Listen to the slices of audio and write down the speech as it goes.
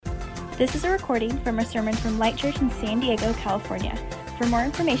This is a recording from a sermon from Light Church in San Diego, California. For more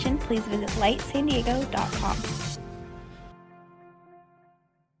information, please visit lightsandiego.com.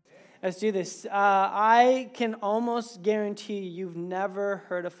 Let's do this. I can almost guarantee you've never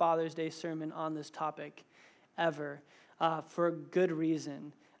heard a Father's Day sermon on this topic, ever, for a good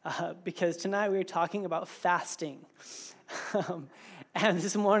reason. Because tonight we were talking about fasting. And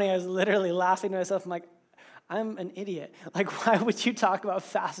this morning I was literally laughing to myself. I'm like, I'm an idiot. Like, why would you talk about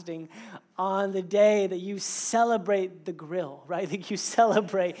fasting on the day that you celebrate the grill, right? Like you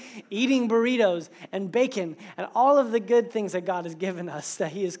celebrate eating burritos and bacon and all of the good things that God has given us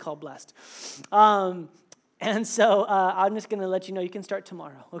that he has called blessed. And so I'm just going to let you know you can start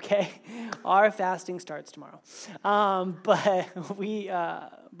tomorrow, okay? Our fasting starts tomorrow. But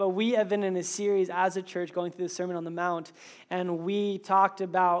we have been in a series as a church going through the Sermon on the Mount, and we talked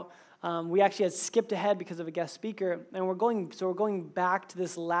about we actually had skipped ahead because of a guest speaker, and we're going back to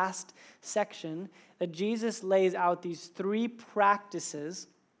this last section that Jesus lays out these three practices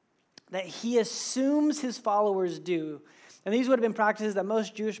that he assumes his followers do. And these would have been practices that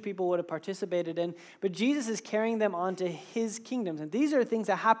most Jewish people would have participated in, but Jesus is carrying them onto his kingdoms. And these are things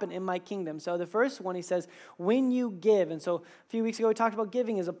that happen in my kingdom. So the first one, he says, when you give. And so a few weeks ago, we talked about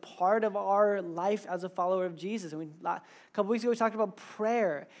giving as a part of our life as a follower of Jesus. And a couple weeks ago, we talked about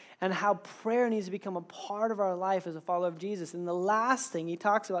prayer and how prayer needs to become a part of our life as a follower of Jesus. And the last thing he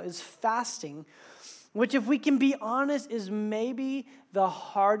talks about is fasting, which, if we can be honest, is maybe the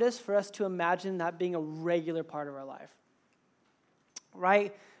hardest for us to imagine that being a regular part of our life.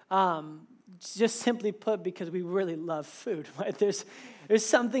 Right? Just simply put, because we really love food, right? There's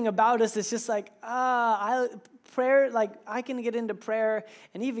something about us that's just like, prayer, like I can get into prayer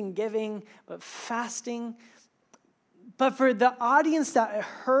and even giving, but fasting. But for the audience that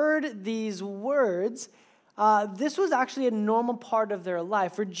heard these words, this was actually a normal part of their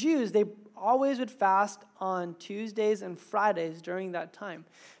life. For Jews, they always would fast on Tuesdays and Fridays during that time,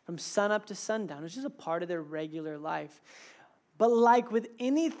 from sunup to sundown. It's just a part of their regular life. But like with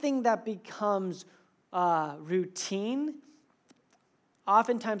anything that becomes routine,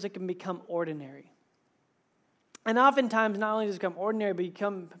 oftentimes it can become ordinary. And oftentimes, not only does it become ordinary, but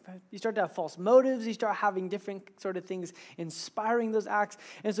you start to have false motives. You start having different sort of things inspiring those acts.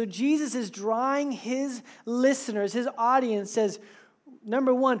 And so Jesus is drawing his listeners, his audience, says,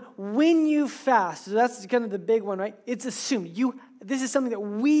 number one, when you fast. So that's kind of the big one, right? It's assumed. This is something that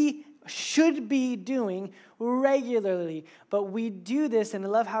we should be doing regularly, but we do this, and I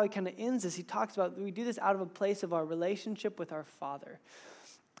love how he kind of ends this. He talks about we do this out of a place of our relationship with our Father,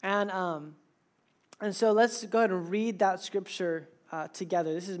 and so let's go ahead and read that scripture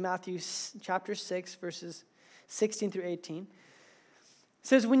together. This is Matthew chapter 6, verses 16 through 18. It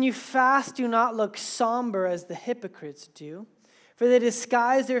says, "When you fast, do not look somber as the hypocrites do, for they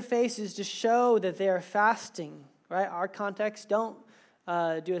disguise their faces to show that they are fasting." Right? Our context, don't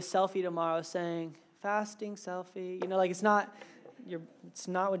do a selfie tomorrow saying, fasting selfie. It's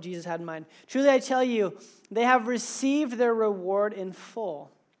not what Jesus had in mind. Truly I tell you, they have received their reward in full.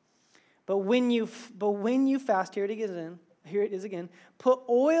 But when you fast, here it is again, put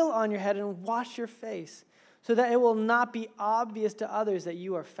oil on your head and wash your face, so that it will not be obvious to others that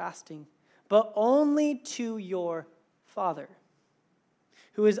you are fasting, but only to your Father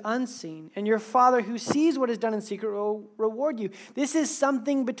who is unseen, and your Father who sees what is done in secret will reward you. This is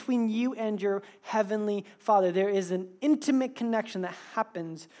something between you and your heavenly Father. There is an intimate connection that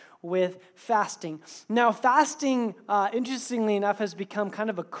happens with fasting. Now, fasting, interestingly enough, has become kind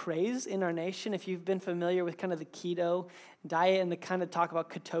of a craze in our nation. If you've been familiar with kind of the keto diet and the kind of talk about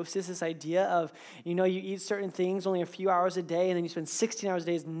ketosis, this idea of, you eat certain things only a few hours a day, and then you spend 16 hours a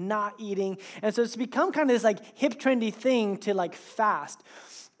day not eating. And so it's become kind of this like hip, trendy thing to like fast.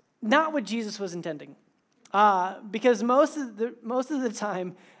 Not what Jesus was intending. Because most of the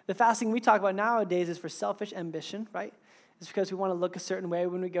time, the fasting we talk about nowadays is for selfish ambition, right? It's because we want to look a certain way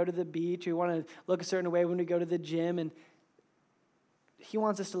when we go to the beach, or we want to look a certain way when we go to the gym, and he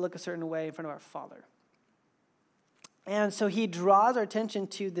wants us to look a certain way in front of our Father. And so he draws our attention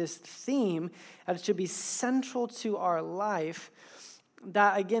to this theme that it should be central to our life,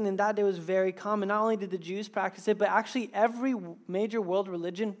 that, again, in that day was very common. Not only did the Jews practice it, but actually every major world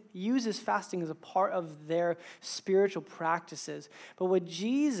religion uses fasting as a part of their spiritual practices. But what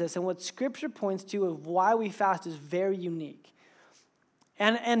Jesus and what Scripture points to of why we fast is very unique.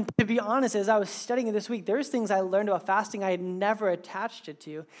 And to be honest, as I was studying it this week, there's things I learned about fasting I had never attached it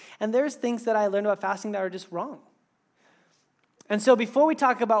to. And there's things that I learned about fasting that are just wrong. And so before we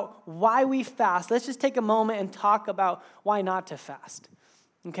talk about why we fast, let's just take a moment and talk about why not to fast.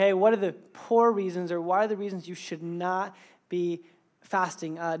 Okay, what are the poor reasons, or why are the reasons you should not be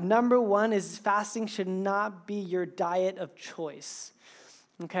fasting. Number one is fasting should not be your diet of choice.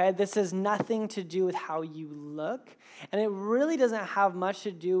 Okay, this has nothing to do with how you look, and it really doesn't have much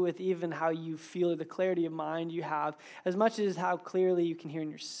to do with even how you feel or the clarity of mind you have, as much as how clearly you can hear in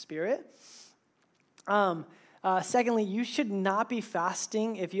your spirit. Secondly, you should not be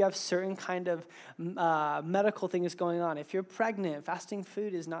fasting if you have certain kind of medical things going on. If you're pregnant, fasting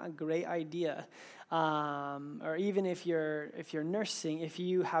food is not a great idea. Or even if you're nursing, if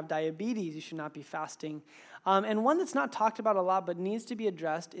you have diabetes, you should not be fasting. And one that's not talked about a lot but needs to be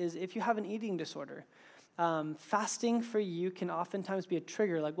addressed is if you have an eating disorder. Fasting for you can oftentimes be a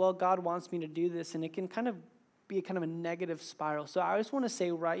trigger, like, well, God wants me to do this, and it can kind of be a negative spiral. So I just want to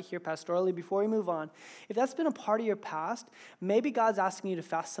say right here pastorally before we move on, if that's been a part of your past, maybe God's asking you to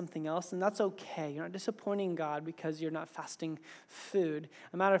fast something else, and that's okay. You're not disappointing God because you're not fasting food.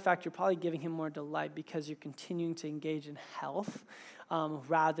 As a matter of fact, you're probably giving him more delight because you're continuing to engage in health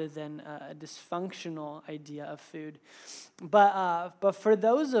rather than a dysfunctional idea of food. But for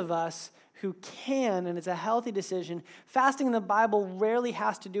those of us who can, and it's a healthy decision, fasting in the Bible rarely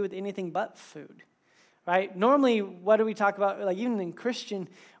has to do with anything but food. Right? Normally, what do we talk about? Like even in Christian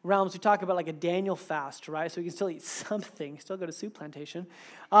realms, we talk about like a Daniel fast, right? So we can still eat something, still go to Soup Plantation.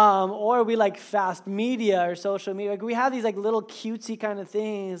 Or we like fast media or social media. Like we have these like little cutesy kind of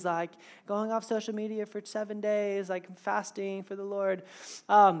things like going off social media for 7 days, like fasting for the Lord.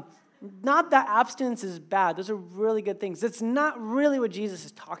 Not that abstinence is bad. Those are really good things. It's not really what Jesus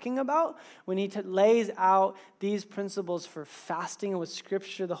is talking about when he lays out these principles for fasting and what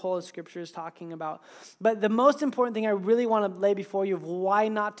Scripture, the whole of Scripture is talking about. But the most important thing I really want to lay before you of why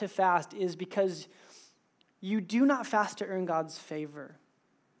not to fast is because you do not fast to earn God's favor.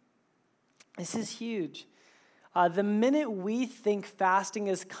 This is huge. The minute we think fasting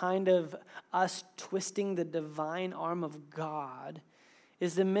is kind of us twisting the divine arm of God,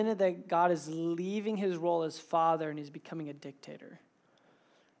 is the minute that God is leaving his role as father and he's becoming a dictator.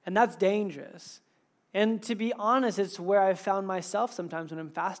 And that's dangerous. And to be honest, it's where I found myself sometimes when I'm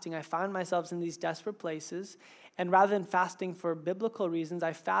fasting. I find myself in these desperate places. And rather than fasting for biblical reasons,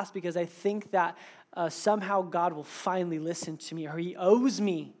 I fast because I think that somehow God will finally listen to me or he owes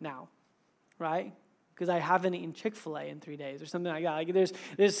me now, right? Because I haven't eaten Chick-fil-A in 3 days or something like that. Like there's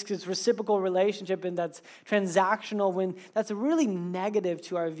this reciprocal relationship and that's transactional when that's really negative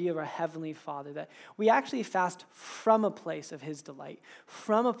to our view of our Heavenly Father, that we actually fast from a place of his delight,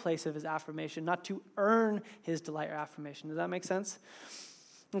 from a place of his affirmation, not to earn his delight or affirmation. Does that make sense?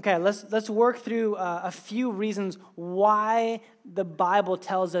 Okay, let's work through a few reasons why the Bible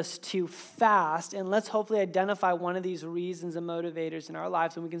tells us to fast, and let's hopefully identify one of these reasons and motivators in our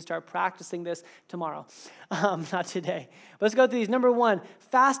lives, and we can start practicing this tomorrow, not today. But let's go through these. Number one,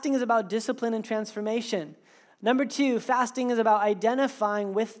 fasting is about discipline and transformation. Number two, fasting is about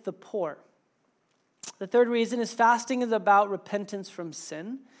identifying with the poor. The third reason is fasting is about repentance from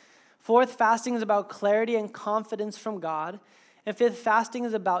sin. Fourth, fasting is about clarity and confidence from God. And fifth, fasting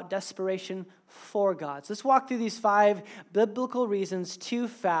is about desperation for God. So let's walk through these 5 biblical reasons to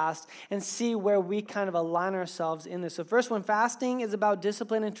fast and see where we kind of align ourselves in this. So first one, fasting is about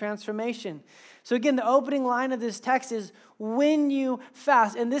discipline and transformation. So again, the opening line of this text is when you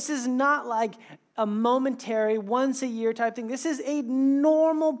fast. And this is not like a momentary, once a year type thing. This is a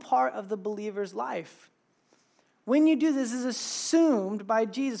normal part of the believer's life. When you do this is assumed by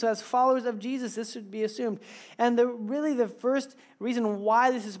Jesus. So as followers of Jesus, this should be assumed. And the first reason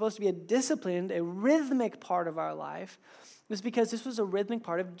why this is supposed to be a disciplined, a rhythmic part of our life is because this was a rhythmic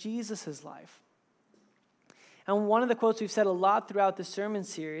part of Jesus' life. And one of the quotes we've said a lot throughout the sermon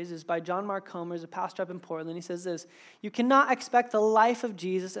series is by John Mark Comer, who's a pastor up in Portland. He says this: you cannot expect the life of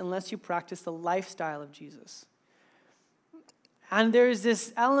Jesus unless you practice the lifestyle of Jesus. And there's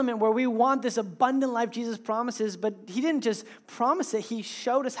this element where we want this abundant life Jesus promises, but he didn't just promise it, he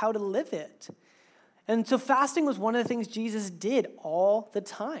showed us how to live it. And so fasting was one of the things Jesus did all the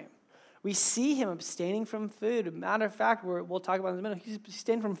time. We see him abstaining from food. Matter of fact, we'll talk about it in a minute. He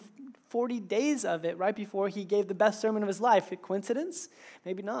abstained from 40 days of it right before he gave the best sermon of his life. A coincidence?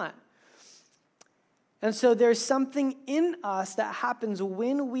 Maybe not. And so there's something in us that happens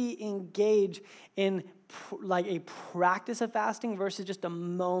when we engage in like a practice of fasting versus just a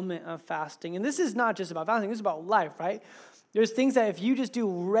moment of fasting. And this is not just about fasting, this is about life, right? There's things that if you just do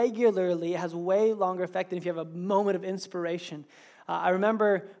regularly, it has way longer effect than if you have a moment of inspiration. I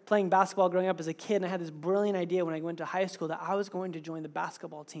remember playing basketball growing up as a kid, and I had this brilliant idea when I went to high school that I was going to join the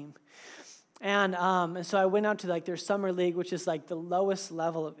basketball team. And so I went out to like their summer league, which is like the lowest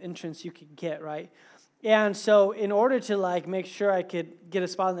level of entrance you could get, right? And so in order to like make sure I could get a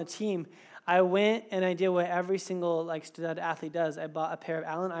spot on the team, I went and I did what every single stud athlete does. I bought a pair of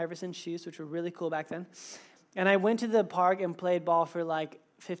Allen Iverson shoes, which were really cool back then. And I went to the park and played ball for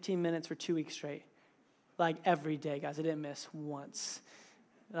 15 minutes for 2 weeks straight. Every day, guys. I didn't miss once.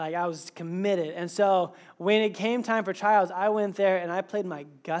 I was committed. And so when it came time for trials, I went there and I played my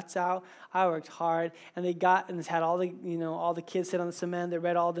guts out. I worked hard. And they had all the kids sit on the cement. They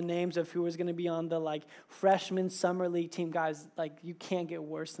read all the names of who was going to be on the freshman summer league team. Guys, you can't get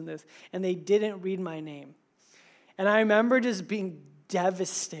worse than this. And they didn't read my name. And I remember just being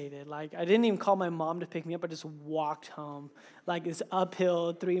devastated. I didn't even call my mom to pick me up. I just walked home. This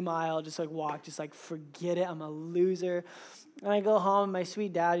uphill 3 mile, just walked, just forget it. I'm a loser. And I go home, and my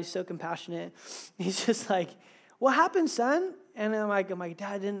sweet dad, he's so compassionate. He's just what happened, son? And I'm like,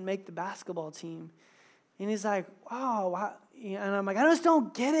 Dad, I didn't make the basketball team. And he's like, oh, wow. And I'm like, I just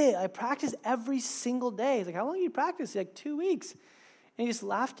don't get it. I practice every single day. He's like, how long do you practice? He's 2 weeks. And he just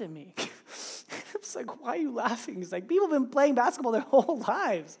laughed at me. I was like, why are you laughing? He's like, people have been playing basketball their whole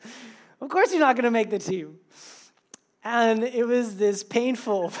lives. Of course you're not going to make the team. And it was this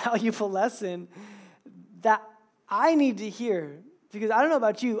painful, valuable lesson that I need to hear, because I don't know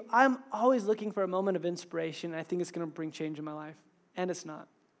about you, I'm always looking for a moment of inspiration, and I think it's going to bring change in my life, and it's not.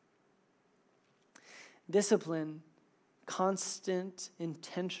 Discipline, constant,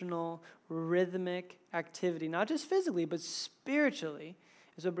 intentional, rhythmic activity, not just physically, but spiritually,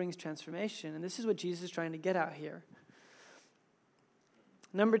 is what brings transformation, and this is what Jesus is trying to get out here.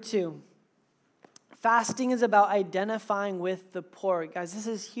 Number 2. Fasting is about identifying with the poor. Guys, this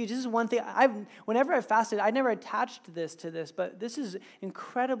is huge. This is one thing. Whenever I fasted, I never attached this to this, but this is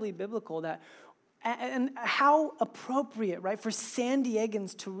incredibly biblical. And how appropriate, right, for San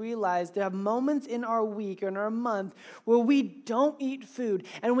Diegans to realize there are moments in our week or in our month where we don't eat food.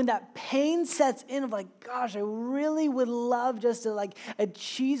 And when that pain sets in of gosh, I really would love just a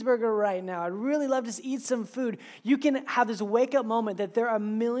cheeseburger right now. I'd really love to eat some food. You can have this wake-up moment that there are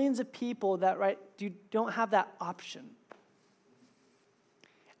millions of people that, you don't have that option.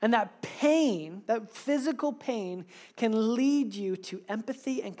 And that pain, that physical pain, can lead you to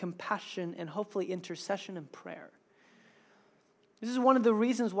empathy and compassion and hopefully intercession and prayer. This is one of the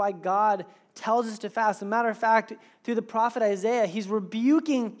reasons why God tells us to fast. As a matter of fact, through the prophet Isaiah, he's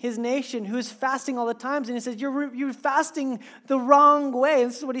rebuking his nation who is fasting all the time. And he says, you're fasting the wrong way. And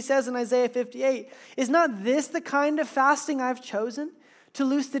this is what he says in Isaiah 58. Is not this the kind of fasting I've chosen? To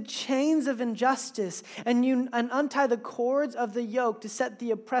loose the chains of injustice and untie the cords of the yoke, to set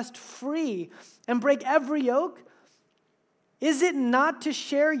the oppressed free and break every yoke? Is it not to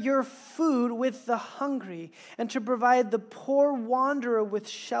share your food with the hungry and to provide the poor wanderer with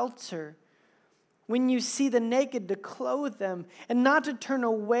shelter? When you see the naked, to clothe them, and not to turn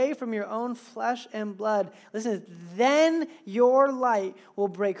away from your own flesh and blood. Listen, then your light will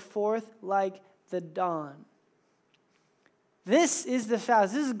break forth like the dawn. This is the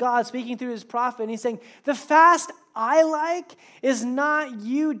fast. This is God speaking through his prophet. And he's saying, the fast I like is not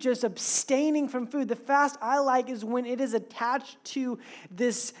you just abstaining from food. The fast I like is when it is attached to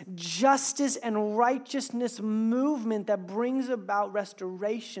this justice and righteousness movement that brings about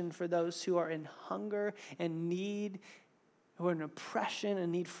restoration for those who are in hunger and need, who are in oppression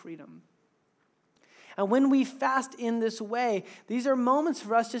and need freedom. And when we fast in this way, these are moments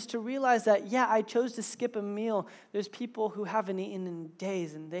for us just to realize that, yeah, I chose to skip a meal. There's people who haven't eaten in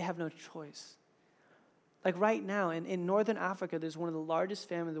days and they have no choice. Right now, in Northern Africa, there's one of the largest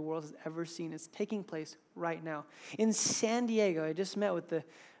famines the world has ever seen. It's taking place right now. In San Diego, I just met with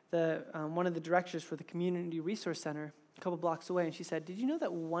the one of the directors for the Community Resource Center a couple blocks away, and she said, did you know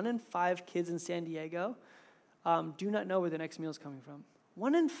that 1 in 5 kids in San Diego do not know where their next meal is coming from?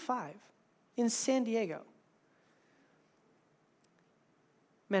 1 in 5. In San Diego.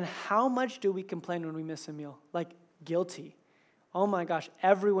 Man, how much do we complain when we miss a meal? Guilty. Oh my gosh,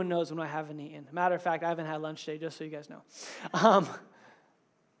 everyone knows when I haven't eaten. Matter of fact, I haven't had lunch today, just so you guys know.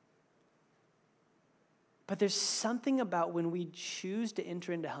 But there's something about when we choose to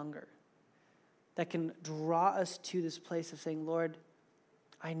enter into hunger that can draw us to this place of saying, Lord,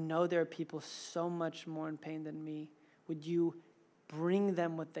 I know there are people so much more in pain than me. Would you bring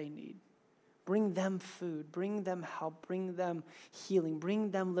them what they need? Bring them food, bring them help, bring them healing, bring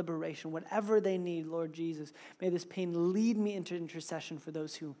them liberation, whatever they need, Lord Jesus. May this pain lead me into intercession for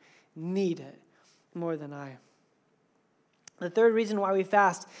those who need it more than I. The third reason why we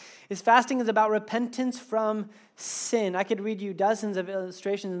fast is fasting is about repentance from sin. I could read you dozens of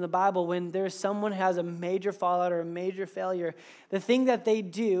illustrations in the Bible when there's someone who has a major fallout or a major failure. The thing that they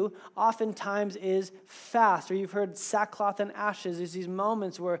do oftentimes is fast. Or you've heard sackcloth and ashes. There's these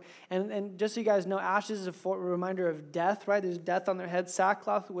moments where, and just so you guys know, ashes is a reminder of death, right? There's death on their head.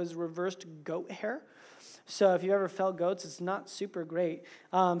 Sackcloth was reversed goat hair. So if you've ever felt goats, it's not super great.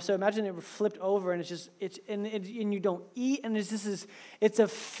 So imagine it flipped over and and you don't eat, and it's a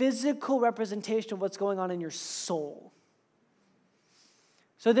physical representation of what's going on in your soul.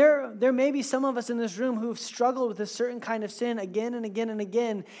 So there may be some of us in this room who've struggled with a certain kind of sin again and again and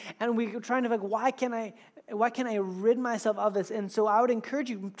again, and we're trying to why can't I rid myself of this? And so I would encourage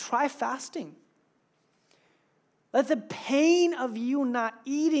you, try fasting. Let the pain of you not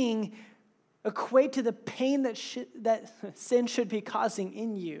eating equate to the pain that sin should be causing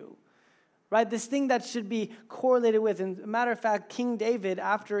in you, right? This thing that should be correlated with. And as a matter of fact, King David,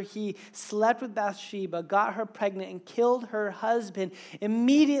 after he slept with Bathsheba, got her pregnant, and killed her husband,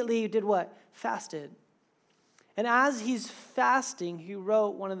 immediately did what? Fasted. And as he's fasting, he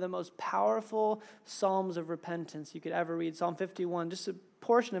wrote one of the most powerful psalms of repentance you could ever read, Psalm 51. Just a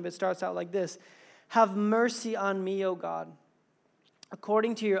portion of it starts out like this: "Have mercy on me, O God,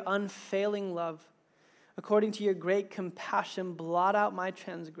 according to your unfailing love, according to your great compassion, blot out my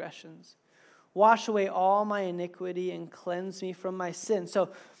transgressions. Wash away all my iniquity and cleanse me from my sin." So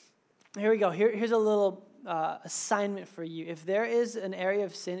here we go. Here's a little assignment for you. If there is an area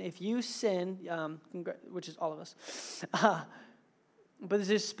of sin, if you sin, which is all of us, but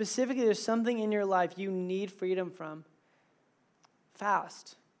there's something in your life you need freedom from,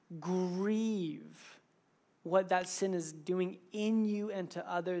 fast, grieve what that sin is doing in you and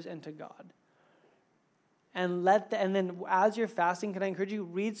to others and to God. And then as you're fasting, can I encourage you,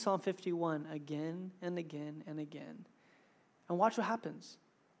 read Psalm 51 again and again and again. And watch what happens.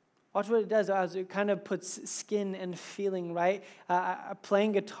 Watch what it does as it kind of puts skin and feeling, right?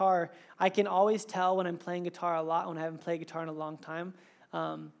 Playing guitar, I can always tell when I'm playing guitar a lot when I haven't played guitar in a long time.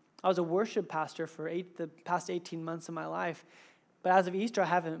 I was a worship pastor for the past 18 months of my life. But as of Easter, I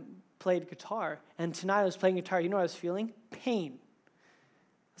haven't played guitar. And tonight I was playing guitar. You know what I was feeling? Pain.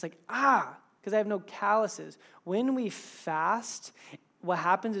 I was like, because I have no calluses. When we fast, what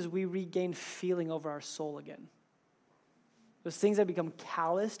happens is we regain feeling over our soul again. Those things that become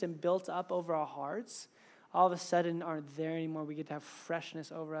calloused and built up over our hearts, all of a sudden aren't there anymore. We get to have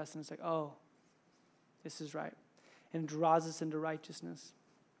freshness over us. And it's like, oh, this is right. And it draws us into righteousness.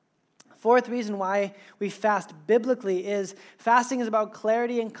 Fourth reason why we fast biblically is fasting is about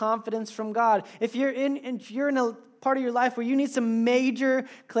clarity and confidence from God. If you're in a part of your life where you need some major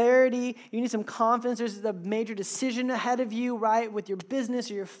clarity, you need some confidence, there's a major decision ahead of you, right, with your business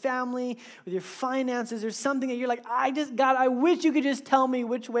or your family, with your finances, there's something that you're like, God, I wish you could just tell me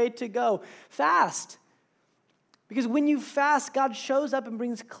which way to go. Fast. Because when you fast, God shows up and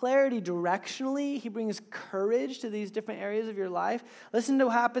brings clarity directionally. He brings courage to these different areas of your life. Listen to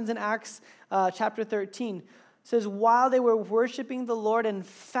what happens in Acts chapter 13. It says, while they were worshiping the Lord and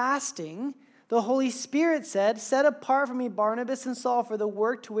fasting, the Holy Spirit said, "Set apart for me Barnabas and Saul for the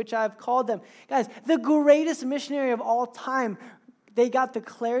work to which I have called them." Guys, the greatest missionary of all time, they got the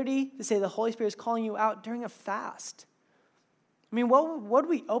clarity to say the Holy Spirit is calling you out during a fast. I mean, what would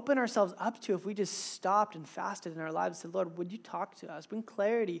we open ourselves up to if we just stopped and fasted in our lives and said, "Lord, would you talk to us? Bring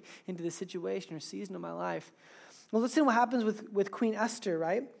clarity into the situation or season of my life." Well, listen to what happens with Queen Esther,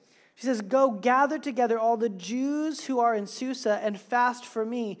 right? She says, "Go gather together all the Jews who are in Susa and fast for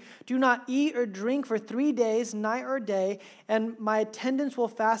me. Do not eat or drink for 3 days, night or day, and my attendants will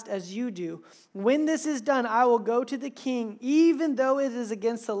fast as you do. When this is done, I will go to the king, even though it is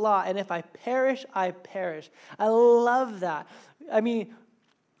against the law. And if I perish, I perish." I love that. I mean,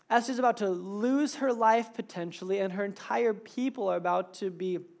 Esther's about to lose her life potentially, and her entire people are about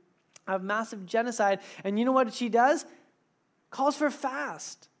to have massive genocide. And you know what she does? Calls for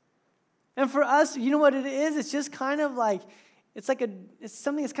fast. And for us, you know what it is? It's just kind of like, it's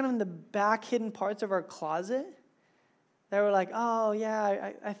something that's kind of in the back hidden parts of our closet that we're like, oh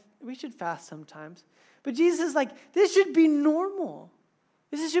yeah, we should fast sometimes. But Jesus is like, this should be normal.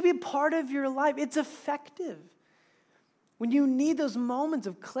 This should be a part of your life. It's effective. When you need those moments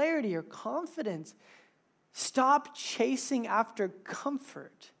of clarity or confidence, stop chasing after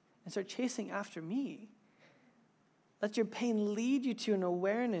comfort and start chasing after me. Let your pain lead you to an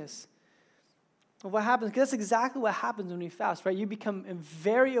awareness of what happens. Because that's exactly what happens when we fast, right? You become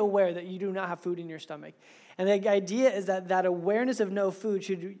very aware that you do not have food in your stomach. And the idea is that awareness of no food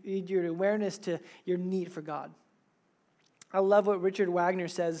should lead your awareness to your need for God. I love what Richard Wagner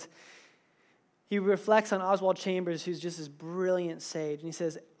says. he reflects on Oswald Chambers, who's just this brilliant sage. And he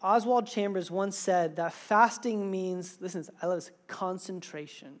says, Oswald Chambers once said that fasting means, listen, I love this,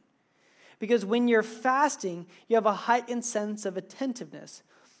 concentration. Because when you're fasting, you have a heightened sense of attentiveness.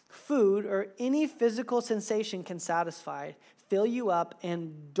 Food or any physical sensation can satisfy, fill you up,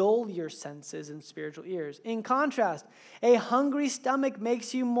 and dull your senses and spiritual ears. In contrast, a hungry stomach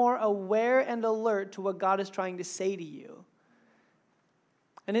makes you more aware and alert to what God is trying to say to you.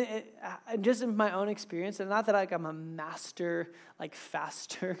 And just in my own experience, and not that I'm a master,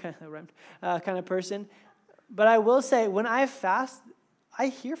 faster kind of person, but I will say when I fast, I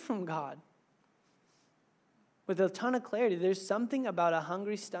hear from God with a ton of clarity. There's something about a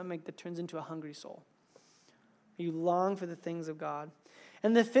hungry stomach that turns into a hungry soul. You long for the things of God.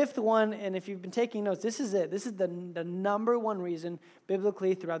 And the fifth one, and if you've been taking notes, this is it. This is the number one reason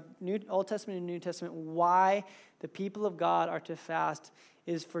biblically throughout Old Testament and New Testament why the people of God are to fast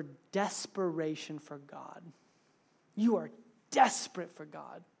is for desperation for God. You are desperate for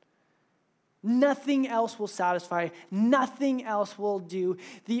God. Nothing else will satisfy. Nothing else will do.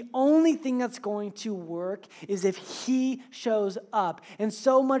 The only thing that's going to work is if he shows up. And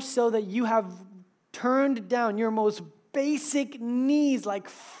so much so that you have turned down your most basic needs like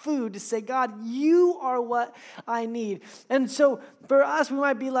food to say, God, you are what I need. And so for us, we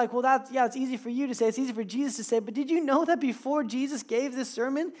might be like, well, it's easy for you to say. It's easy for Jesus to say. But did you know that before Jesus gave this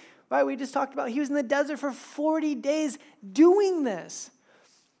sermon, right, we just talked about, he was in the desert for 40 days doing this.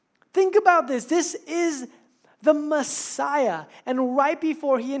 Think about this. This is the Messiah. And right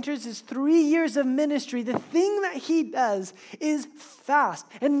before he enters his 3 years of ministry, the thing that he does is fast.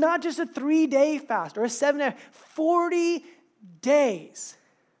 And not just a 3-day fast or a 7-day, 40 days.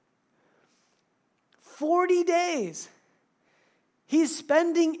 40 days. He's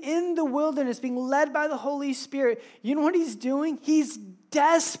spending in the wilderness, being led by the Holy Spirit. You know what he's doing? He's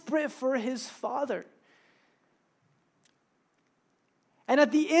desperate for his Father. And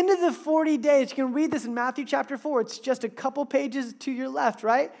at the end of the 40 days, you can read this in Matthew chapter 4. It's just a couple pages to your left,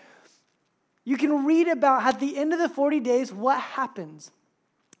 right? You can read about at the end of the 40 days, what happens?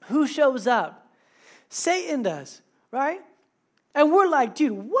 Who shows up? Satan does, right? And we're like,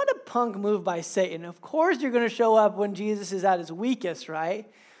 dude, what a punk move by Satan. Of course you're going to show up when Jesus is at his weakest, right?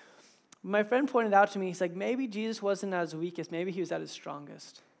 My friend pointed out to me, he's like, maybe Jesus wasn't at his weakest. Maybe he was at his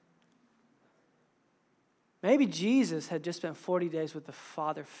strongest. Maybe Jesus had just spent 40 days with the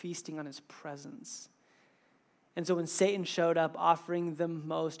Father feasting on his presence. And so when Satan showed up offering the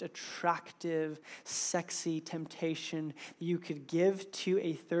most attractive, sexy temptation you could give to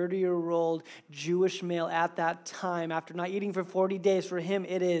a 30-year-old Jewish male at that time, after not eating for 40 days, for him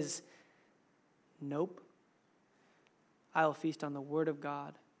it is, nope. I will feast on the Word of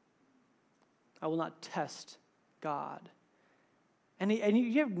God. I will not test God. And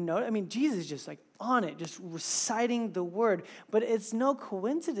you have noticed, Jesus is just on it, just reciting the word. But it's no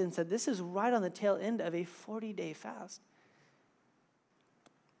coincidence that this is right on the tail end of a 40-day fast.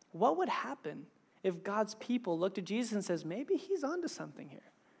 What would happen if God's people looked at Jesus and says, maybe he's onto something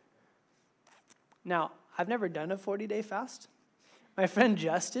here? Now, I've never done a 40-day fast. My friend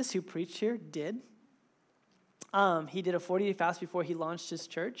Justice, who preached here, did. He did a 40-day fast before he launched his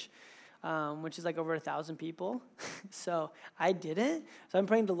church. Which is over 1,000 people. So I didn't. So I'm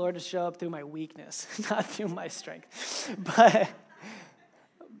praying the Lord to show up through my weakness, not through my strength.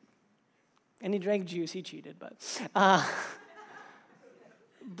 And he drank juice. He cheated, but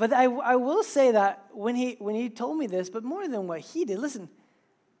I will say that when he told me this, but more than what he did, listen,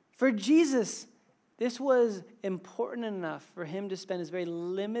 for Jesus, this was important enough for him to spend his very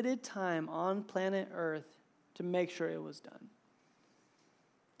limited time on planet Earth to make sure it was done.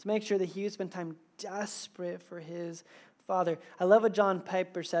 To make sure that he would spend time desperate for his Father. I love what John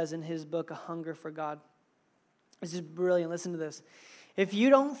Piper says in his book, A Hunger for God. This is brilliant. Listen to this. If you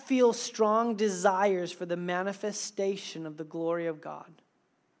don't feel strong desires for the manifestation of the glory of God,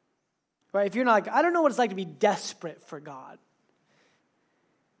 right? If you're not I don't know what it's like to be desperate for God.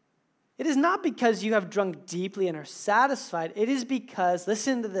 It is not because you have drunk deeply and are satisfied. It is because,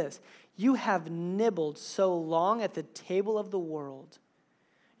 listen to this, you have nibbled so long at the table of the world.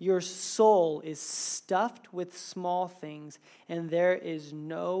 Your soul is stuffed with small things, and there is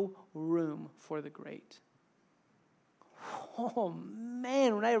no room for the great. Oh,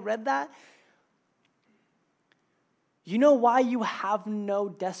 man, when I read that, you know why you have no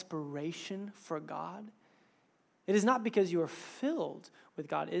desperation for God? It is not because you are filled with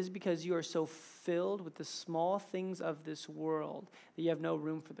God. It is because you are so filled with the small things of this world that you have no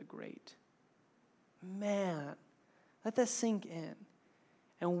room for the great. Man, let that sink in.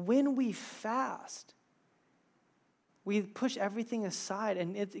 And when we fast, We push everything aside,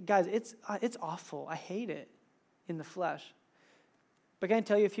 and it's awful. I hate it in the flesh. But can I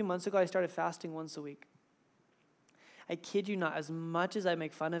tell you, a few months ago, I started fasting once a week. I kid you not, as much as I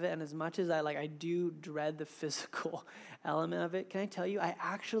make fun of it and as much as I do dread the physical element of it, can I tell you, I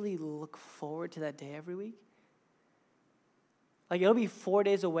actually look forward to that day every week. It'll be 4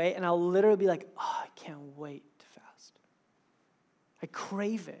 days away, and I'll literally be like, oh, I can't wait to fast. I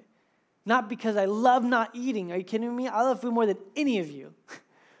crave it. Not because I love not eating. Are you kidding me? I love food more than any of you.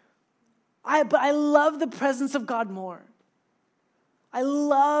 But I love the presence of God more. I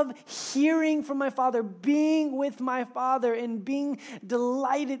love hearing from my Father, being with my Father, and being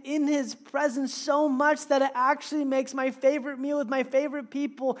delighted in His presence so much that it actually makes my favorite meal with my favorite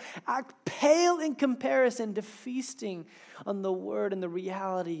people act pale in comparison to feasting on the Word and the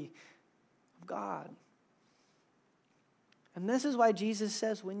reality of God. And this is why Jesus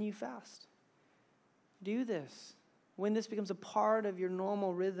says, when you fast, do this. When this becomes a part of your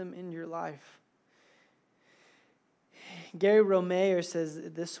normal rhythm in your life. Gary Romeyer says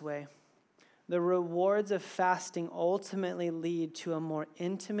it this way: the rewards of fasting ultimately lead to a more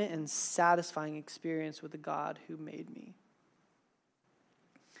intimate and satisfying experience with the God who made me.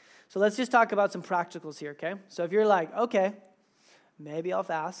 So let's just talk about some practicals here, okay? So if you're like, okay, maybe I'll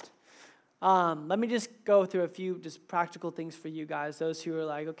fast. Let me just go through a few just practical things for you guys. Those who are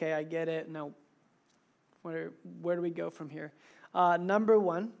like, okay, I get it. No, where do we go from here? Number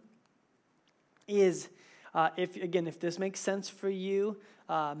one is, if this makes sense for you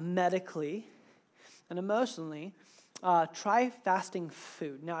medically and emotionally, try fasting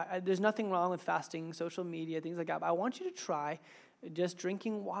food. Now, there's nothing wrong with fasting social media, things like that, but I want you to try just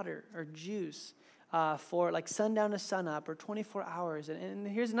drinking water or juice for sundown to sunup or 24 hours. And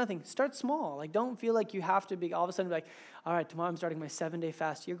here's another thing. Start small. Don't feel like you have to be all of a sudden like, all right, tomorrow I'm starting my 7-day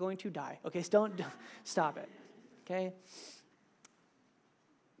fast. You're going to die. Okay, so don't stop it. Okay?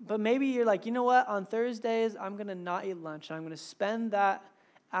 But maybe you're like, you know what? On Thursdays, I'm going to not eat lunch. And I'm going to spend that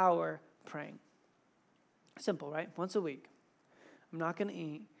hour praying. Simple, right? Once a week. I'm not going to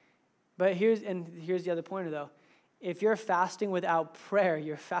eat. But here's the other pointer, though. If you're fasting without prayer,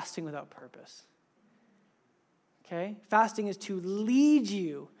 you're fasting without purpose. Okay? Fasting is to lead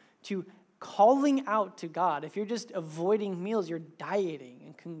you to calling out to God. If you're just avoiding meals, you're dieting,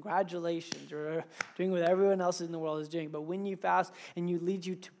 and congratulations, or doing what everyone else in the world is doing. But when you fast and you lead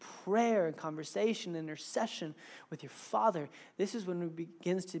you to prayer and conversation, intercession with your Father, this is when it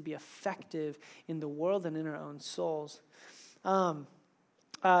begins to be effective in the world and in our own souls.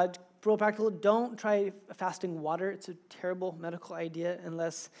 Real practical, don't try fasting water. It's a terrible medical idea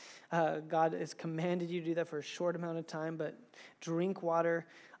unless God has commanded you to do that for a short amount of time, but drink water.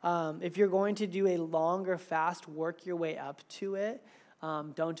 If you're going to do a longer fast, work your way up to it.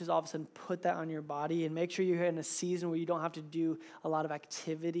 Don't just all of a sudden put that on your body, and make sure you're in a season where you don't have to do a lot of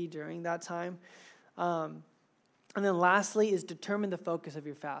activity during that time. And then lastly is determine the focus of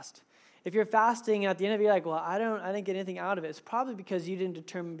your fast. If you're fasting and at the end of it, you're like, well, I didn't get anything out of it, it's probably because you didn't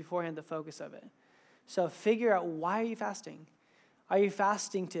determine beforehand the focus of it. So figure out, why are you fasting? Are you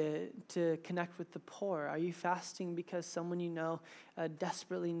fasting to connect with the poor? Are you fasting because someone you know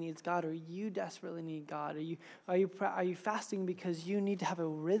desperately needs God, or you desperately need God? Are you fasting because you need to have a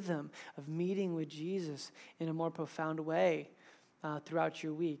rhythm of meeting with Jesus in a more profound way throughout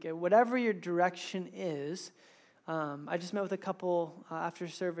your week? Whatever your direction is. I just met with a couple after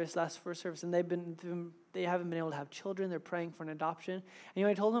service, last first service, and they haven't been able to have children. They're praying for an adoption. And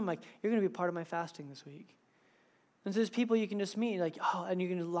I told them, you're going to be part of my fasting this week. And so there's people you can just meet, and you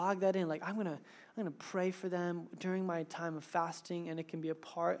can log that in. I'm gonna pray for them during my time of fasting, and it can be a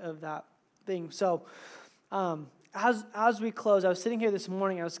part of that thing. So, as we close, I was sitting here this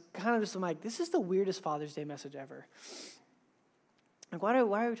morning. I was kind of just this is the weirdest Father's Day message ever. Why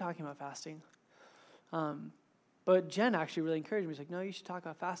are we talking about fasting? But Jen actually really encouraged me. She's like, no, you should talk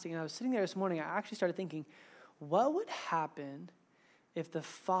about fasting. And I was sitting there this morning. I actually started thinking, what would happen if the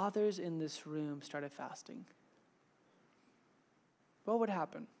fathers in this room started fasting? What would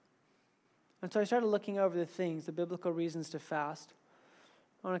happen? And so I started looking over the biblical reasons to fast.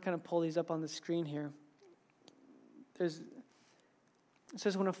 I want to kind of pull these up on the screen here. It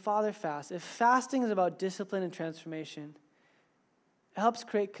says, when a father fasts, if fasting is about discipline and transformation, it helps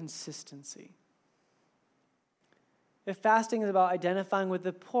create consistency. If fasting is about identifying with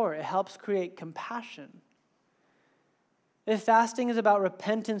the poor, it helps create compassion. If fasting is about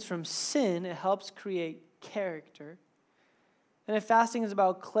repentance from sin, it helps create character. And if fasting is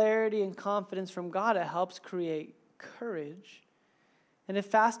about clarity and confidence from God, it helps create courage. And if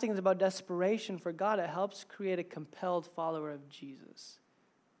fasting is about desperation for God, it helps create a compelled follower of Jesus.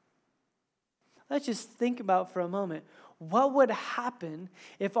 Let's just think about for a moment. What would happen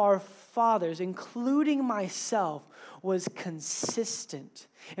if our fathers, including myself, was consistent?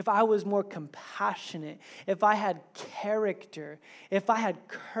 If I was more compassionate, if I had character, if I had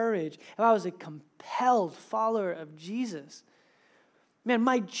courage, if I was a compelled follower of Jesus? Man,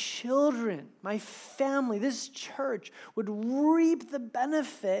 my children, my family, this church would reap the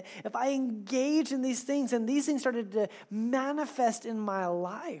benefit if I engaged in these things and these things started to manifest in my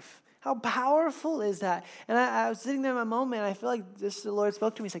life. How powerful is that? And I was sitting there in a moment, and I feel like the Lord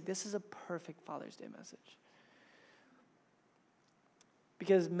spoke to me. He's like, this is a perfect Father's Day message.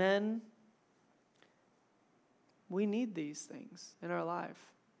 Because men, we need these things in our life.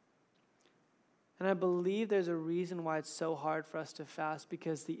 And I believe there's a reason why it's so hard for us to fast,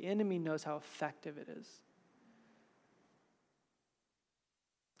 because the enemy knows how effective it is.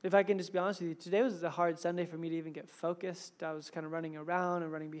 If I can just be honest with you, today was a hard Sunday for me to even get focused. I was kind of running around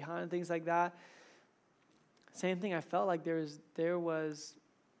and running behind and things like that. Same thing, I felt like there was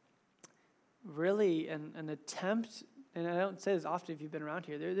really an attempt, and I don't say this often if you've been around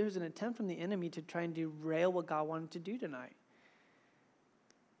here, there's an attempt from the enemy to try and derail what God wanted to do tonight.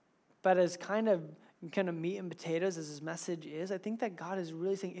 But as kind of meat and potatoes as his message is, I think that God is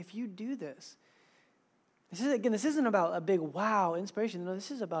really saying, if you do this isn't about a big wow inspiration. No, this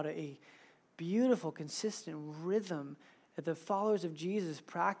is about a beautiful, consistent rhythm that the followers of Jesus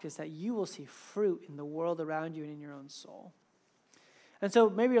practice, that you will see fruit in the world around you and in your own soul. And so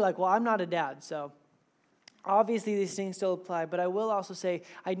maybe you're like, well, I'm not a dad, so obviously these things still apply. But I will also say,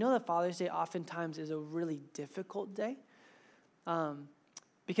 I know that Father's Day oftentimes is a really difficult day.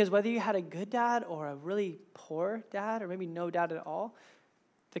 Because whether you had a good dad or a really poor dad or maybe no dad at all,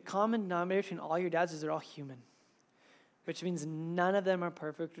 the common denominator between all your dads is they're all human, which means none of them are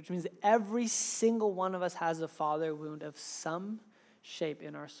perfect, which means every single one of us has a father wound of some shape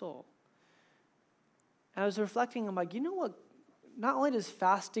in our soul. And I was reflecting, I'm like, you know what? Not only does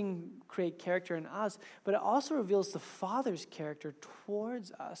fasting create character in us, but it also reveals the Father's character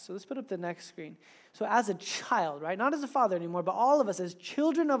towards us. So let's put up the next screen. So as a child, right? Not as a father anymore, but all of us as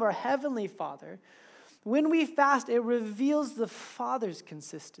children of our Heavenly Father, when we fast, it reveals the Father's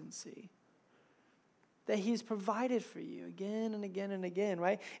consistency that He's provided for you again and again and again,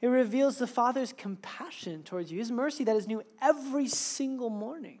 right? It reveals the Father's compassion towards you, His mercy that is new every single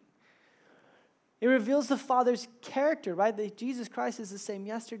morning. It reveals the Father's character, right? That Jesus Christ is the same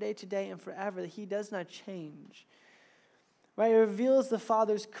yesterday, today, and forever, that He does not change. Right? It reveals the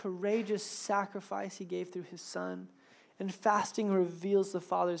Father's courageous sacrifice He gave through His Son. And fasting reveals the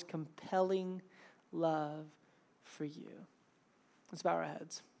Father's compelling love for you. Let's bow our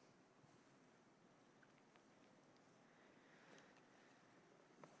heads.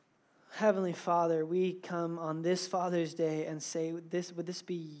 Heavenly Father, we come on this Father's Day and say, would this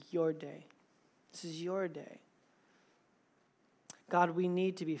be your day? This is your day. God, we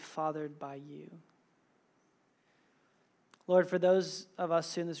need to be fathered by you. Lord, for those of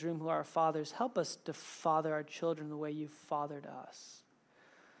us in this room who are fathers, help us to father our children the way you fathered us.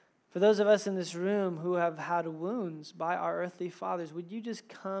 For those of us in this room who have had wounds by our earthly fathers, would you just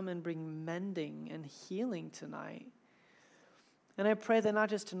come and bring mending and healing tonight? And I pray that not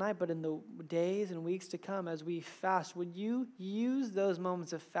just tonight, but in the days and weeks to come as we fast, would you use those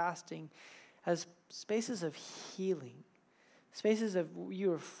moments of fasting as spaces of healing, spaces of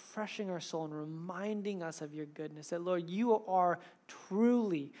you refreshing our soul and reminding us of your goodness, that, Lord, you are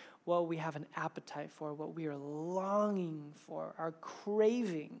truly what we have an appetite for, what we are longing for, our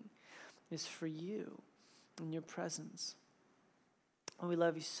craving is for you and your presence. And we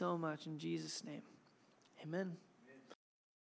love you so much in Jesus' name. Amen.